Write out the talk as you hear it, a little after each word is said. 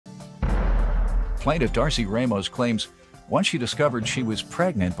Plaintiff Darcy Ramos claims once she discovered she was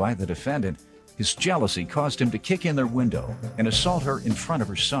pregnant by the defendant, his jealousy caused him to kick in their window and assault her in front of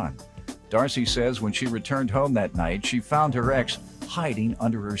her son. Darcy says when she returned home that night, she found her ex hiding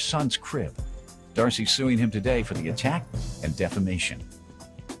under her son's crib. Darcy's suing him today for the attack and defamation.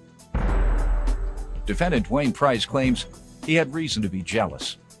 Defendant Dwayne Price claims he had reason to be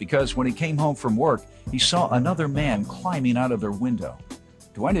jealous because when he came home from work, he saw another man climbing out of their window.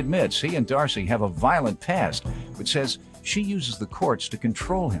 Dwayne admits he and Darcy have a violent past, but says she uses the courts to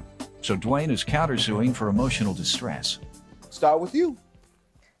control him. So Dwayne is countersuing for emotional distress. Start with you.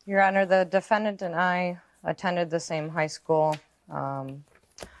 Your Honor, the defendant and I attended the same high school. A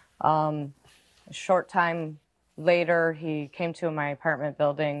short time later, he came to my apartment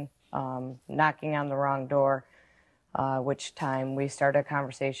building, knocking on the wrong door, which time we started a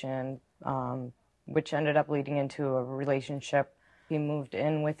conversation, which ended up leading into a relationship. He moved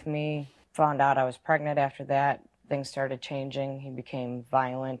in with me, found out I was pregnant after that. Things started changing. He became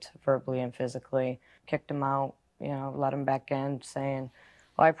violent, verbally and physically. Kicked him out, let him back in, saying,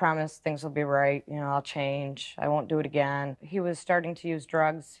 well, I promise things will be right. I'll change. I won't do it again. He was starting to use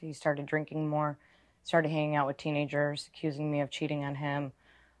drugs. He started drinking more, started hanging out with teenagers, accusing me of cheating on him.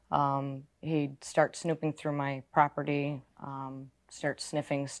 He'd start snooping through my property, start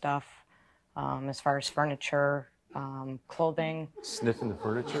sniffing stuff as far as furniture, clothing. Sniffing the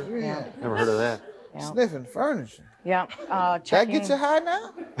furniture? Yeah. Never heard of that. Yeah. Sniffing furniture. Yeah. That gets you high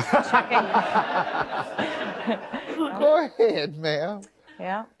now? Go ahead, ma'am.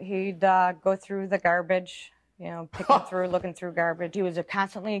 Yeah, he'd go through the garbage, picking through, looking through garbage. He was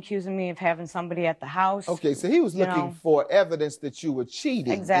constantly accusing me of having somebody at the house. Okay, so he was looking for evidence that you were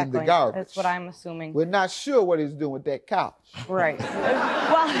cheating in the garbage. That's what I'm assuming. We're not sure what he's doing with that couch. Right.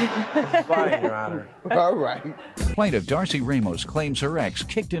 Well, fine, Your Honor. All right. Plaintiff Darcy Ramos claims her ex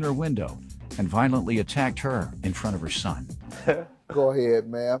kicked in her window and violently attacked her in front of her son. Go ahead,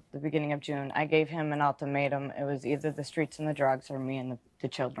 ma'am. The beginning of June, I gave him an ultimatum. It was either the streets and the drugs or me and the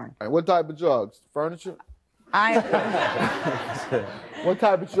children. All right, what type of drugs? Furniture? What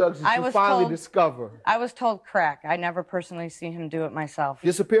type of drugs did you finally discover? I was told crack. I never personally seen him do it myself.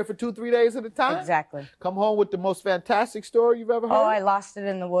 Disappear for 2-3 days at a time? Exactly. Come home with the most fantastic story you've ever heard? Oh, I lost it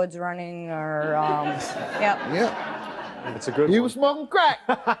in the woods running or, yep. Yeah. It's a good one. He was smoking crack.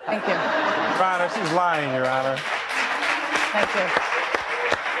 Thank you. Your Honor, she's lying, Your Honor. Thank you.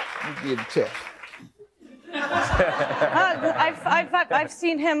 Let me get a test. I've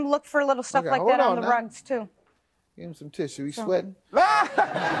seen him look for little stuff like that on the rugs, too. Give him some tissue. He's sweating. You see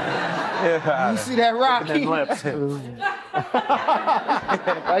that, Rocky? Lips.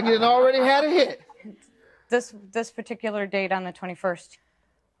 Like he already had a hit. This particular date on the 21st,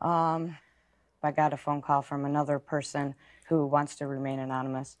 I got a phone call from another person who wants to remain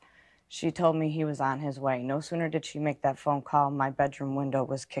anonymous. She told me he was on his way. No sooner did she make that phone call, my bedroom window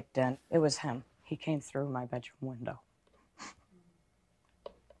was kicked in. It was him. He came through my bedroom window.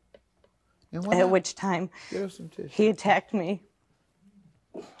 At which time, he attacked me,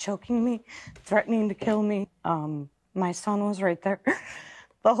 choking me, threatening to kill me. My son was right there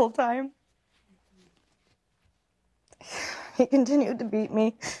the whole time. He continued to beat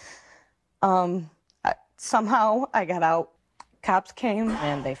me. Somehow I got out. Cops came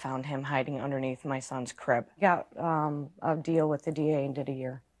and they found him hiding underneath my son's crib. Got a deal with the DA and did a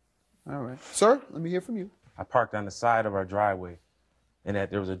year. All right. Sir, let me hear from you. I parked on the side of our driveway, and that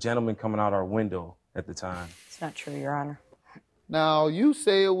there was a gentleman coming out our window at the time. It's not true, Your Honor. Now, you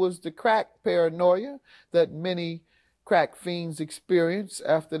say it was the crack paranoia that many crack fiends experience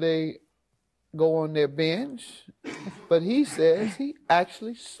after they go on their binge, but he says he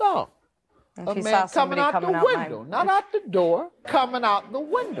actually saw a man coming out the window, not out the door, coming out the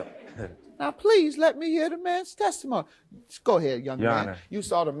window. Now, please let me hear the man's testimony. Just go ahead, young man. Honor. You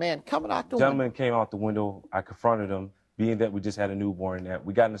saw the man coming out the window. Gentleman came out the window. I confronted him, being that we just had a newborn. That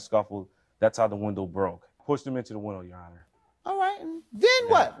we got in a scuffle. That's how the window broke. Pushed him into the window, Your Honor. All right, and then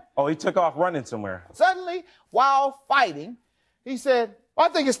what? Oh, he took off running somewhere. Suddenly, while fighting, he said, I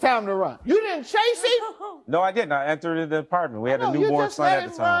think it's time to run. You didn't chase him? No, I didn't. I entered the apartment. We had a newborn son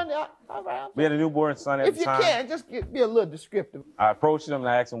at the time. We had a newborn son at the time. If you can, just be a little descriptive. I approached him and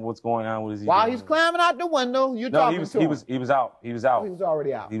I asked him what's going on. What is he While doing? he's climbing out the window, you're talking to him. He was out. He was out. He was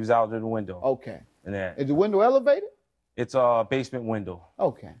already out. He was out of the window. Okay. And that. Is the window elevated? It's a basement window.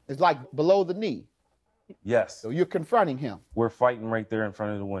 Okay. It's like below the knee. Yes. So you're confronting him. We're fighting right there in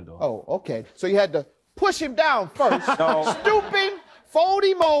front of the window. Oh, okay. So you had to push him down first, No. stooping, fold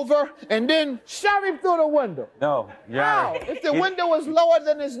him over, and then shove him through the window. No. How? If the window was lower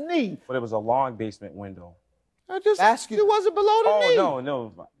than his knee. But it was a long basement window. I just asked you. It wasn't below the knee. Oh,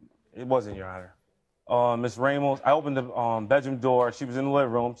 no. It wasn't, Your Honor. Miss Ramos, I opened the bedroom door. She was in the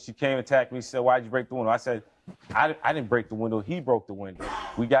living room. She came and attacked me. She said, "Why'd you break the window?" I said, I didn't break the window. He broke the window.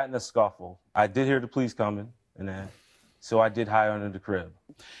 We got in a scuffle. I did hear the police coming, so I did hide under the crib.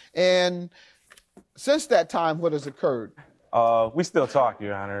 And since that time, what has occurred? We still talk,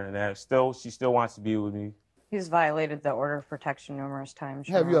 Your Honor, and she still wants to be with me. He's violated the order of protection numerous times.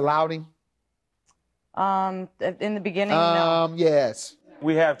 Have you allowed him? In the beginning, no. Yes.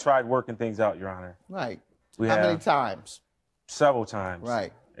 We have tried working things out, Your Honor. Right. How many times? Several times.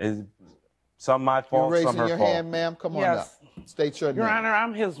 Right. Some my fault, some her fault. You're raising your hand, ma'am. Come on up. State your name. Your Honor,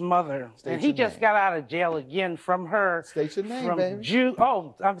 I'm his mother. And he just got out of jail again from her. State your name, baby.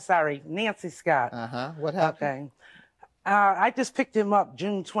 I'm sorry, Nancy Scott. What happened? Okay. I just picked him up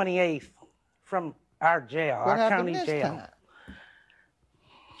June 28th from our jail, our county jail. Time?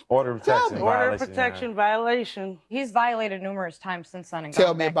 Order of protection violation. Order of protection violation. He's violated numerous times since then. And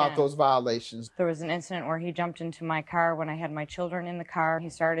Tell me about those violations. There was an incident where he jumped into my car when I had my children in the car. He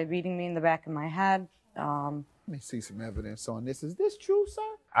started beating me in the back of my head. Let me see some evidence on this. Is this true, sir?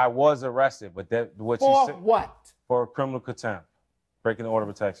 I was arrested, but for what? For criminal contempt, breaking the order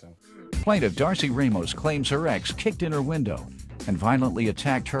of protection. Plaintiff Darcy Ramos claims her ex kicked in her window and violently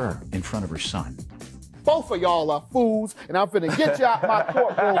attacked her in front of her son. Both of y'all are fools, and I'm finna get you out my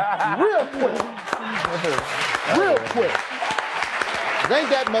courtroom real quick. Real quick. There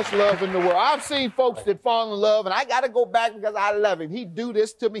ain't that much love in the world. I've seen folks that fall in love, and I gotta go back because I love him. He do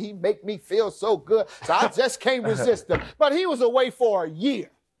this to me, he make me feel so good, so I just can't resist him. But he was away for a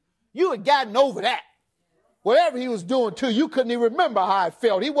year. You had gotten over that. Whatever he was doing to you, couldn't even remember how I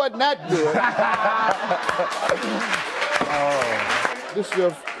felt. He wasn't that good. This is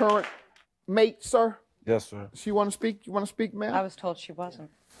your current mate, sir? Yes, sir. She want to speak? You want to speak, ma'am? I was told she wasn't.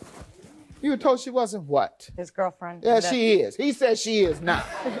 You were told she wasn't what? His girlfriend. Yeah, she is. He says she is not.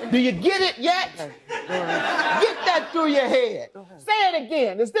 Do you get it yet? Get that through your head. Say it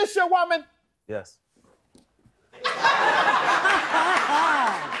again. Is this your woman? Yes.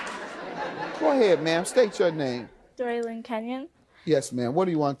 Go ahead, ma'am. State your name. Doralyn Kenyon. Yes, ma'am. What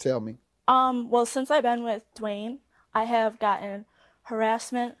do you want to tell me? Well, since I've been with Dwayne, I have gotten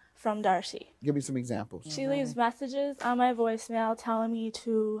harassment from Darcy. Give me some examples. She leaves messages on my voicemail telling me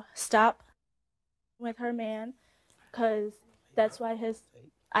to stop with her man, because that's why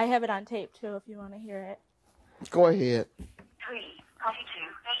I have it on tape too if you want to hear it. Go ahead. 3:42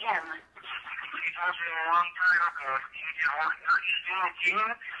 a.m.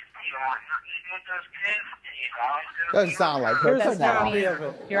 Doesn't sound like her. That's not me,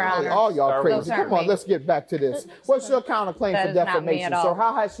 Your Honor. All y'all crazy. Come on, me. let's get back to this. What's your counterclaim for defamation? So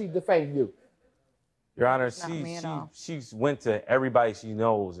how has she defamed you? Your Honor, she went to everybody she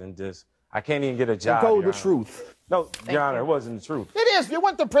knows and just, I can't even get a job. Told the truth. No, Your Honor, it wasn't the truth. It is. You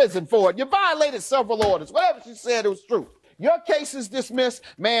went to prison for it. You violated several orders. Whatever she said, it was true. Your case is dismissed.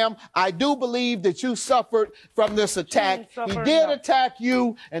 Ma'am, I do believe that you suffered from this attack. He did attack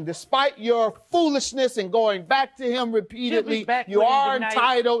you, and despite your foolishness and going back to him repeatedly, you are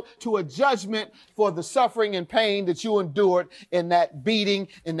entitled to a judgment for the suffering and pain that you endured in that beating,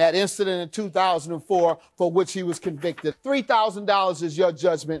 in that incident in 2004 for which he was convicted. $3,000 is your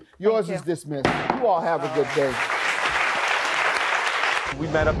judgment. Yours is dismissed. You all have a good day. We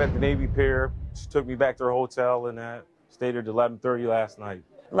met up at the Navy Pier. She took me back to her hotel and that. Stayed here till 11:30 last night.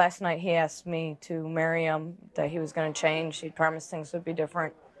 Last night he asked me to marry him, that he was going to change. He promised things would be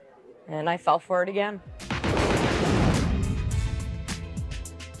different, and I fell for it again.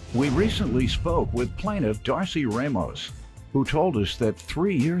 We recently spoke with plaintiff Darcy Ramos, who told us that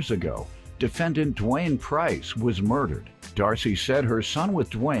 3 years ago, defendant Dwayne Price was murdered. Darcy said her son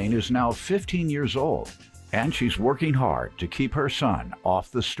with Dwayne is now 15 years old, and she's working hard to keep her son off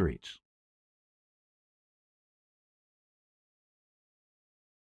the streets.